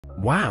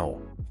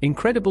Wow!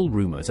 Incredible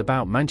rumours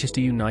about Manchester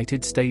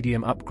United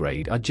stadium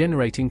upgrade are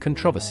generating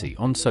controversy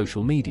on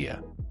social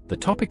media. The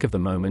topic of the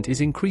moment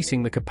is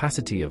increasing the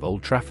capacity of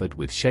Old Trafford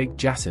with Sheikh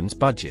Jassim's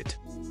budget.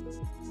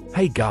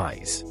 Hey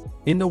guys!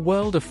 In the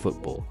world of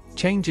football,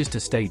 changes to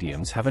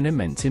stadiums have an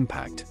immense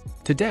impact.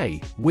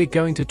 Today, we're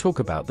going to talk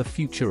about the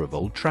future of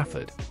Old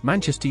Trafford,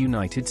 Manchester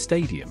United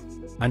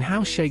Stadium, and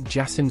how Sheikh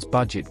Jassim's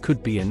budget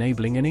could be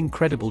enabling an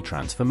incredible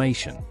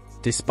transformation.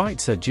 Despite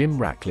Sir Jim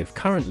Ratcliffe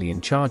currently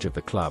in charge of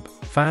the club,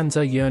 fans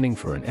are yearning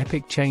for an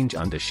epic change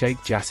under Sheikh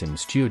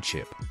Jassim's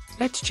stewardship.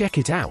 Let's check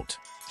it out.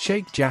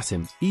 Sheikh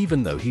Jassim,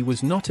 even though he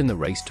was not in the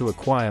race to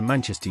acquire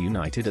Manchester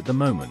United at the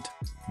moment,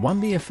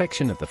 won the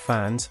affection of the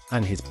fans,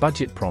 and his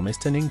budget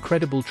promised an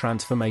incredible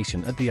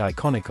transformation at the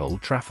iconic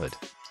Old Trafford.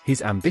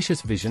 His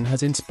ambitious vision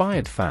has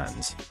inspired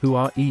fans, who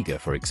are eager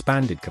for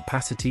expanded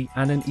capacity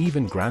and an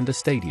even grander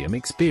stadium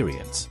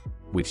experience.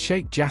 With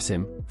Sheikh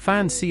Jassim,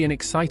 fans see an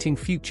exciting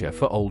future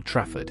for Old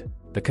Trafford.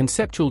 The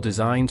conceptual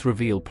designs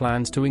reveal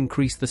plans to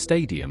increase the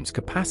stadium's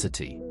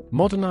capacity,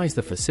 modernize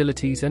the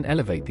facilities and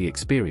elevate the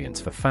experience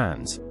for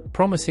fans,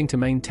 promising to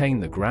maintain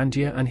the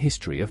grandeur and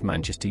history of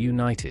Manchester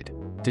United.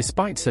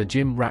 Despite Sir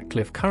Jim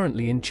Ratcliffe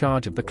currently in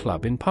charge of the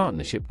club in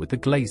partnership with the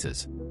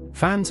Glazers,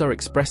 fans are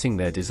expressing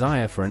their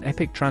desire for an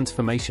epic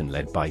transformation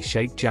led by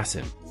Sheikh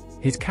Jassim.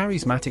 His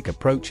charismatic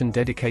approach and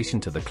dedication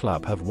to the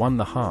club have won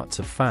the hearts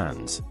of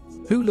fans,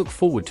 who look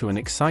forward to an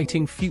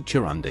exciting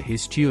future under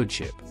his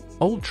stewardship.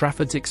 Old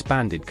Trafford's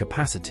expanded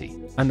capacity,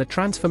 and the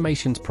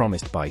transformations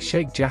promised by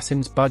Sheikh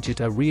Jassim's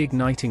budget are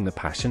reigniting the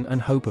passion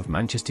and hope of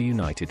Manchester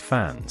United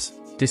fans.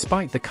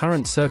 Despite the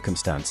current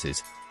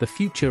circumstances, the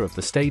future of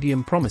the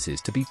stadium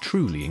promises to be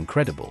truly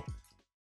incredible.